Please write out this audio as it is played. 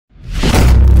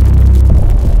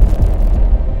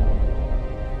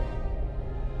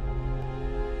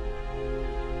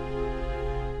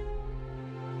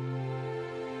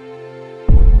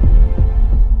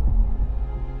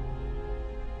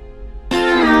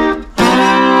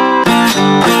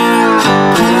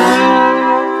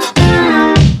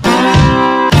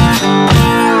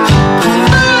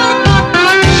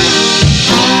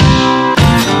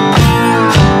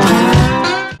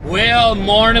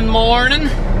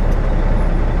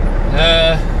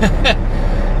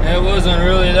It wasn't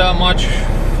really that much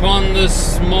fun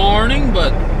this morning,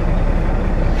 but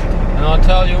I'll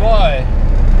tell you why.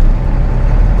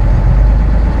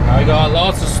 I got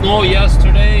lots of snow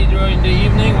yesterday during the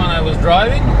evening when I was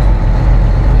driving,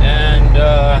 and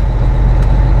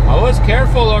I was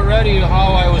careful already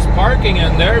how I was parking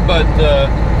in there, but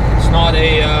it's not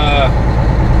a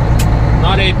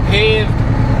paved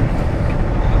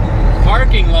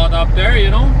parking lot up there, you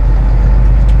know,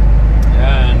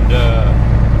 and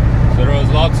so there was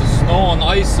lots of snow and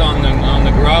ice on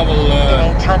the gravel.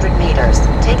 In 800 meters,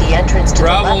 take the entrance to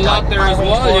gravel the left lot there as Highway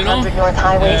well, you know. 400 North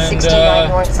Highway And, 69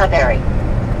 North Sudbury.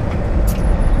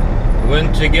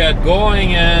 Went to get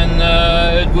going and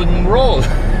it wouldn't roll.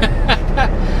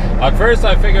 At first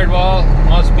I figured, well,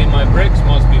 must be my brakes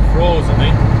must be frozen,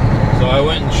 eh? So I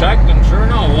went and checked, and sure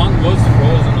enough, one was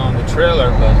frozen on the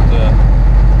trailer, but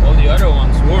all the other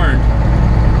ones weren't.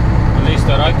 At least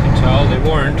that I could tell, they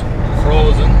weren't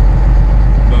frozen.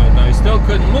 But I still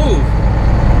couldn't move.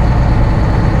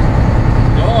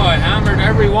 No, I hammered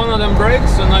every one of them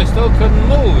brakes and I still couldn't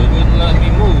move. It wouldn't let me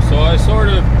move. So I sort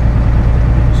of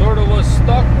was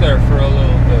stuck there for a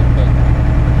little bit. But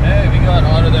hey, we got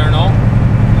out of there now.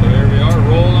 So here we are,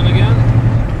 rolling again.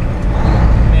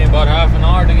 Maybe about half an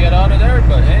hour to get out of there,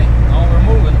 but hey, now we're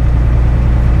moving.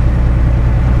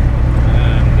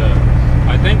 And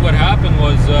I think what happened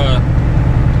was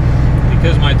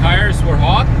because my tires were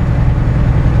hot,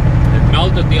 it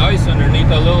melted the ice underneath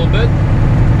a little bit,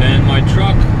 and my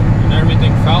truck and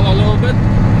everything fell a little bit,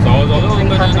 so I was a little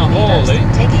bit in a hole, eh?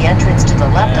 Take the entrance to the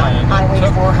left on Highway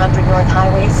 400 North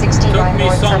Highway 69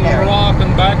 North Sudbury. Took me some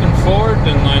rocking back and forth,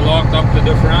 and I locked up the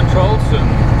differentials and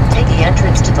take the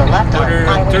entrance to the left on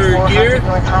Highway 400 gear.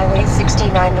 North Highway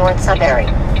 69 North Sudbury.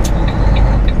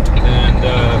 And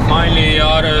finally,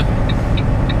 out of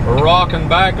rocking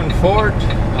back and forth,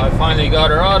 I finally got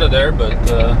her out of there, but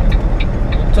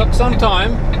it took some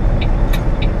time,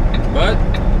 but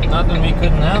nothing we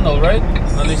couldn't handle, right?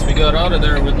 At least we got out of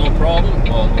there with no problem.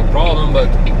 Well, no problem, but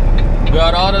we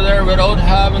got out of there without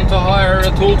having to hire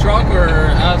a tool truck or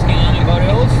asking anybody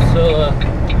else to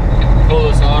pull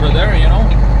us out of there, you know.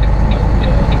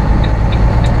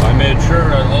 But, I made sure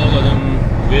that all of them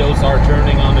wheels are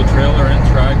turning on the trailer and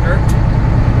tractor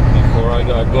before I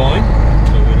got going,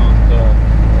 so we don't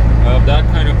have that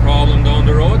kind of problem down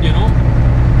the road, you know.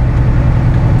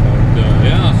 But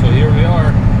yeah, so here we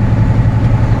are.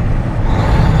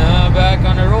 Back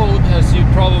on the road, as you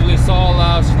probably saw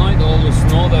last night, all the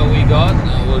snow that we got,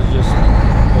 that was just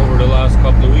over the last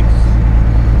couple of weeks.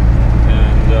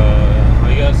 And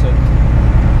I guess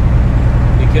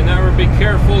we can never be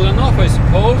careful enough, I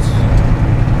suppose,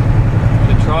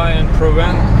 to try and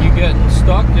prevent you getting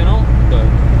stuck, you know. But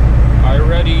I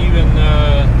already even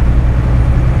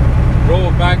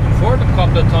drove back and forth a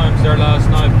couple of times there last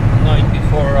night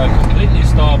before I completely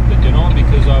stopped it, you know,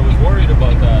 because I was worried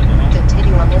about that, you know.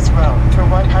 Continue on this road for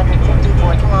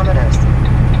 154 kilometers.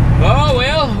 Oh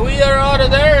well, we are out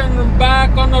of there and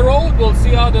back on the road. We'll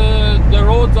see how the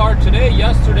roads are today.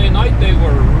 Yesterday night they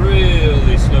were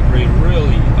really slippery,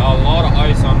 really a lot of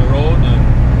ice on the road, and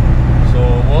so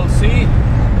we'll see.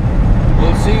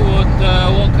 We'll see what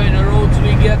kind of roads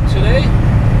we get today.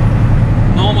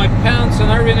 No, my pants and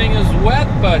everything is wet,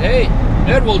 but hey,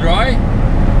 it will dry.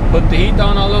 Put the heat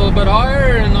on a little bit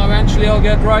higher and eventually I'll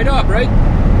get right up, right?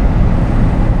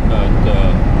 But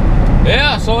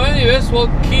yeah, so anyways,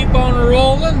 we'll keep on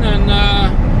rolling, and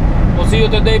we'll see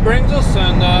what the day brings us,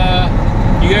 and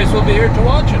you guys will be here to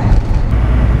watch it.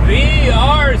 We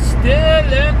are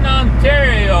still in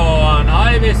Ontario on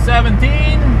Highway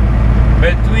 17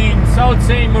 between Sault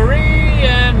Ste. Marie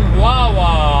and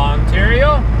Wawa,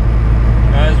 Ontario.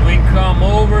 As we come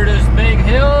over this big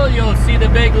hill, you'll see the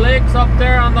big lakes up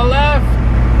there on the left.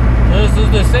 This is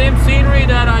the same scenery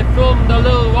that I filmed a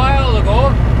little while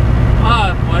ago.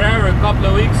 Whatever, a couple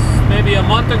of weeks, maybe a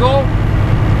month ago.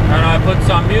 And I put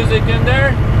some music in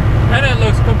there, and it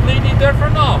looks completely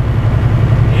different now.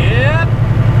 Yep,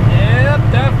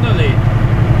 definitely.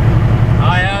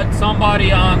 I had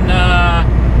somebody on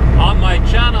my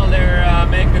channel there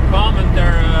make a comment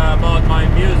there about my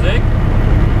music.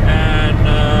 And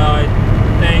I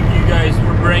thank you guys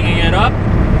for bringing it up.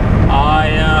 I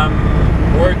am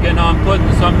working on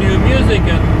putting some new music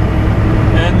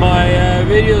in my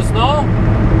videos now.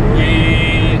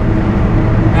 We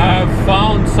have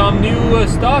found some new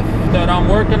stuff that I'm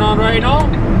working on right now.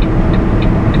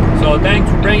 So thanks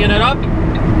for bringing it up.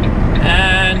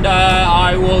 And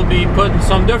I will be putting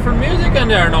some different music in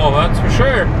there now, that's for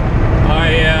sure.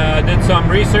 I did some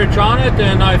research on it,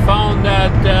 and I found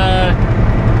that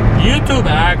YouTube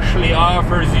actually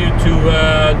offers you to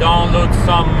download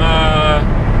some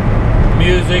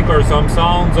music or some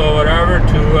sounds or whatever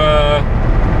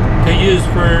to use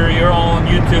for your own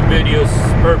YouTube videos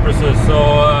purposes. So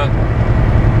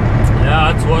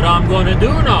yeah, that's what I'm going to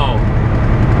do now.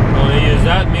 I'm going to use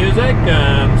that music,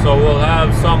 and so we'll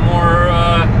have some more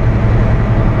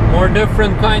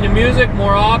different kind of music,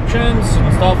 more options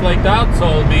and stuff like that. So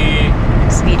it'll be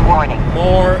Speed warning.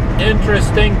 more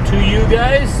interesting to you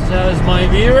guys as my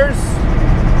viewers.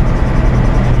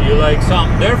 If you like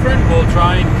something different, we'll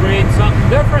try and create something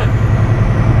different.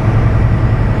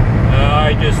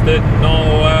 I just didn't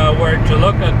know where to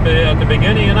look at the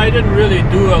beginning, and I didn't really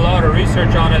do a lot of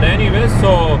research on it anyway,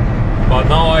 so but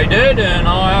now I did, and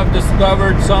now I have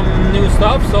discovered some new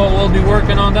stuff, so we'll be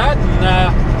working on that,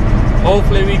 and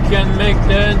hopefully we can make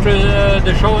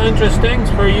the show interesting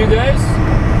for you guys.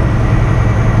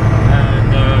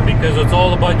 Because it's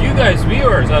all about you guys,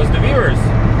 viewers, as the viewers.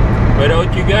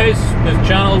 Without you guys, this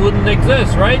channel wouldn't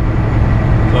exist, right?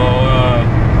 So,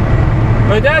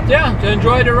 with that, yeah, to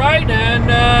enjoy the ride, and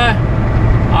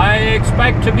I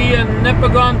expect to be in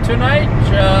Nipigon tonight.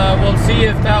 We'll see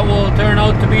if that will turn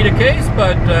out to be the case,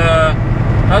 but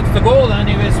that's the goal,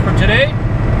 anyways, for today.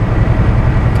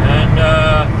 And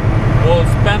we'll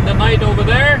spend the night over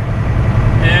there,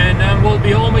 and then we'll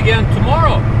be home again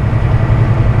tomorrow.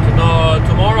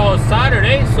 Tomorrow is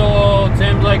Saturday, so it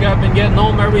seems like I've been getting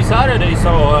home every Saturday,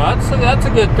 so that's a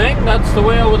good thing. That's the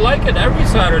way I would like it, every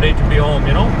Saturday to be home,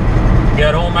 you know.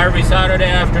 Get home every Saturday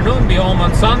afternoon, be home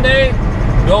on Sunday,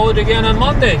 go out again on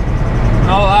Monday.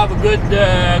 I'll have a good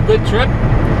trip.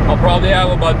 I'll probably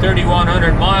have about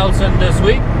 3,100 miles in this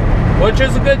week, which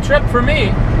is a good trip for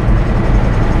me.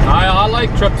 I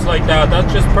like trips like that.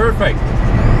 That's just perfect.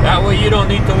 That way you don't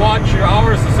need to watch your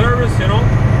hours of service, you know.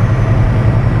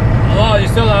 Well, you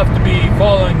still have to be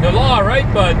following the law, right?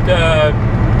 But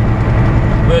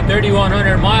with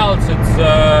 3,100 miles,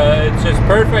 it's just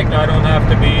perfect. I don't have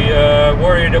to be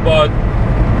worried about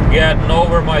getting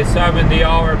over my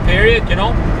 70-hour period, you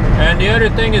know. And the other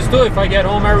thing is too, if I get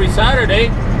home every Saturday,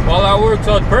 well, that works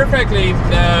out perfectly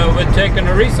with taking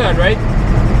a reset, right?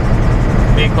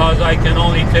 Because I can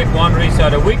only take one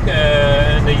reset a week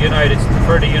in the United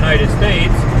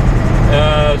States.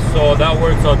 So that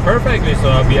works out perfectly. So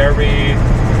I'll be every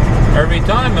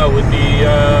time that would be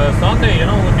Sunday, you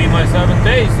know, would be my 7th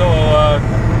day. So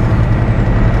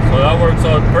so that works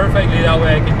out perfectly. That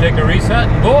way I can take a reset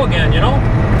and go again, you know.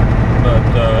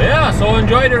 But yeah, so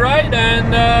enjoy the ride,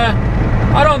 and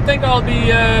I don't think I'll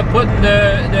be putting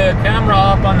the camera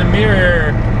up on the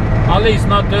mirror, at least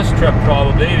not this trip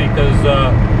probably, because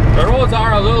the roads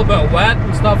are a little bit wet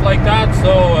and stuff like that.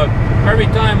 So every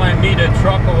time I meet a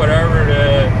truck or whatever,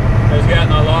 there's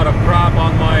getting a lot of crap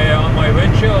on my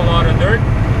windshield, a lot of dirt.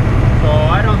 So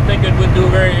I don't think it would do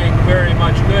very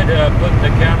much good putting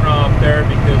the camera up there,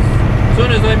 because as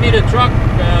soon as I meet a truck,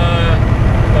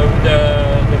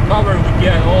 the cover would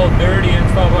get all dirty and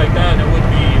stuff like that, and it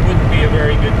wouldn't be a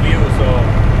very good view. So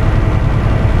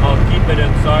I'll keep it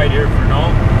inside here for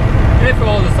now. If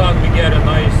all of a sudden we get a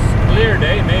nice clear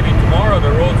day, maybe tomorrow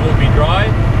the roads will be dry.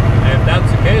 And if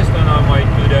that's the case, then I might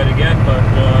do that again. But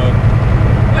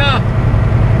yeah,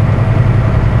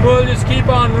 we'll just keep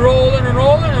on rolling and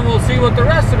rolling, and we'll see what the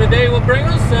rest of the day will bring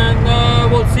us,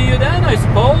 and we'll see you then, I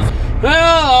suppose.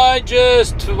 Well, I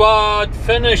just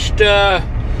finished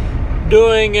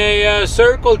doing a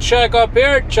circle check up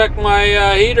here. Check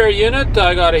my heater unit.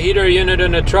 I got a heater unit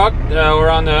in the truck or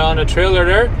on the trailer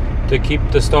there to keep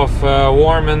the stuff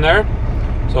warm in there.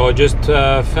 So I just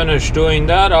finished doing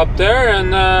that up there,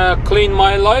 and clean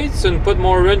my lights and put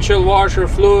more windshield washer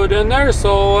fluid in there.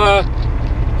 So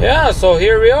yeah, so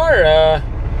here we are,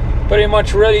 pretty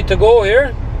much ready to go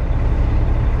here.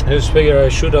 I just figured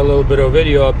I'd shoot a little bit of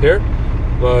video up here.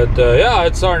 But yeah,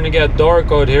 it's starting to get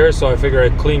dark out here, so I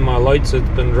figured I'd clean my lights. It's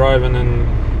been driving in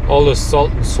all the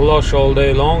salt and slush all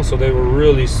day long, so they were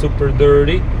really super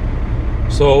dirty.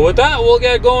 So with that, we'll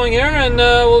get going here, and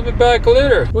we'll be back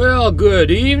later. Well,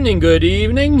 good evening.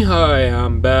 I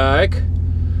am back.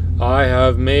 I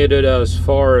have made it as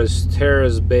far as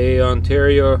Terrace Bay,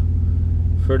 Ontario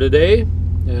for the day,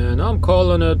 and I'm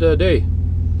calling it a day.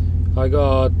 I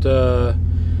got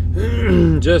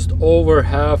just over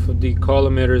half of the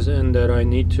kilometers in that I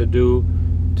need to do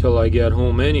till I get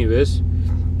home anyways.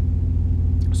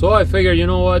 So I figured, you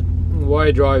know what,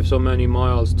 why drive so many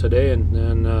miles today and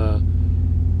then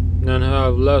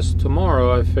have less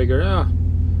tomorrow. I figured,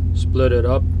 split it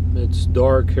up. It's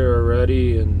dark here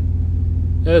already,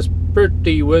 and it's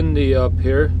pretty windy up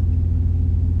here.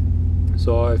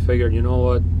 So I figured, you know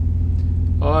what,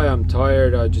 I am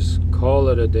tired. I just call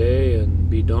it a day and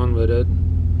be done with it.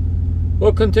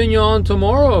 We'll continue on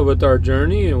tomorrow with our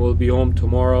journey, and we'll be home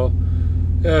tomorrow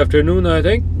afternoon, I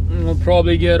think. We'll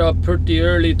probably get up pretty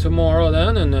early tomorrow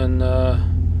then, and then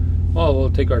well, we'll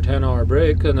take our 10-hour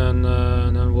break, and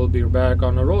then we'll be back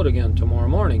on the road again tomorrow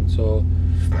morning. So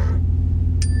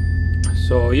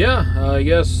yeah, I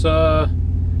guess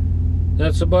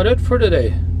that's about it for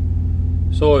today.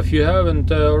 So if you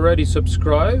haven't already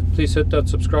subscribed, please hit that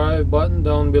subscribe button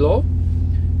down below,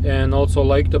 and also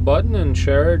like the button and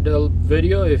share the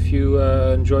video if you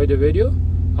enjoyed the video.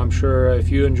 I'm sure if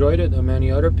you enjoyed it,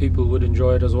 many other people would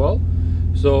enjoy it as well.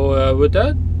 So with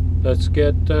that, let's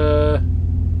get to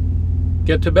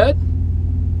bed,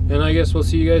 and I guess we'll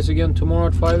see you guys again tomorrow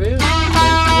at 5 a.m.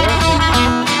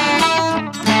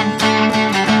 Thanks for watching.